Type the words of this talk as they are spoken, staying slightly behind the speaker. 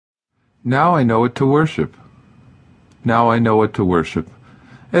Now I know what to worship. Now I know what to worship.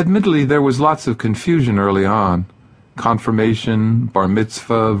 Admittedly, there was lots of confusion early on. Confirmation, bar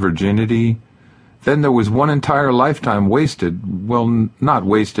mitzvah, virginity. Then there was one entire lifetime wasted. Well, not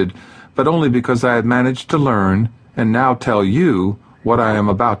wasted, but only because I had managed to learn and now tell you what I am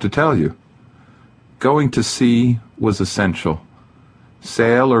about to tell you. Going to sea was essential.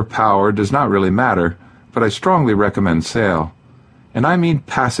 Sail or power does not really matter, but I strongly recommend sail. And I mean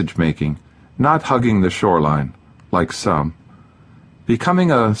passage making, not hugging the shoreline, like some.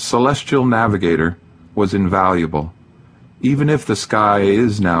 Becoming a celestial navigator was invaluable, even if the sky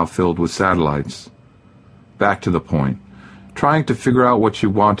is now filled with satellites. Back to the point. Trying to figure out what you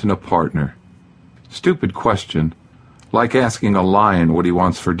want in a partner. Stupid question, like asking a lion what he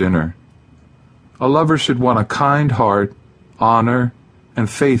wants for dinner. A lover should want a kind heart, honor, and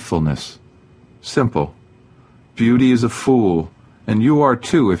faithfulness. Simple. Beauty is a fool, and you are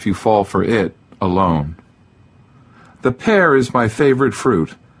too if you fall for it alone. The pear is my favorite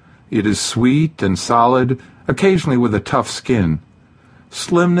fruit. It is sweet and solid, occasionally with a tough skin.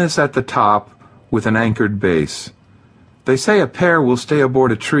 Slimness at the top with an anchored base. They say a pear will stay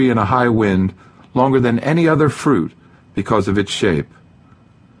aboard a tree in a high wind longer than any other fruit because of its shape.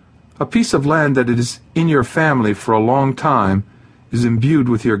 A piece of land that is in your family for a long time is imbued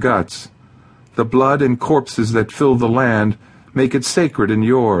with your guts. The blood and corpses that fill the land make it sacred and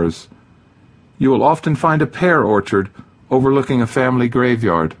yours. You will often find a pear orchard overlooking a family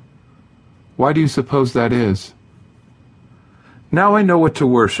graveyard. Why do you suppose that is? Now I know what to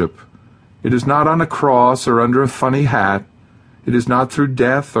worship. It is not on a cross or under a funny hat. It is not through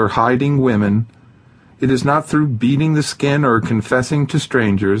death or hiding women. It is not through beating the skin or confessing to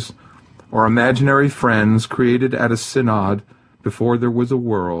strangers, or imaginary friends created at a synod before there was a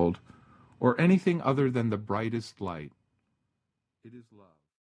world, or anything other than the brightest light. It is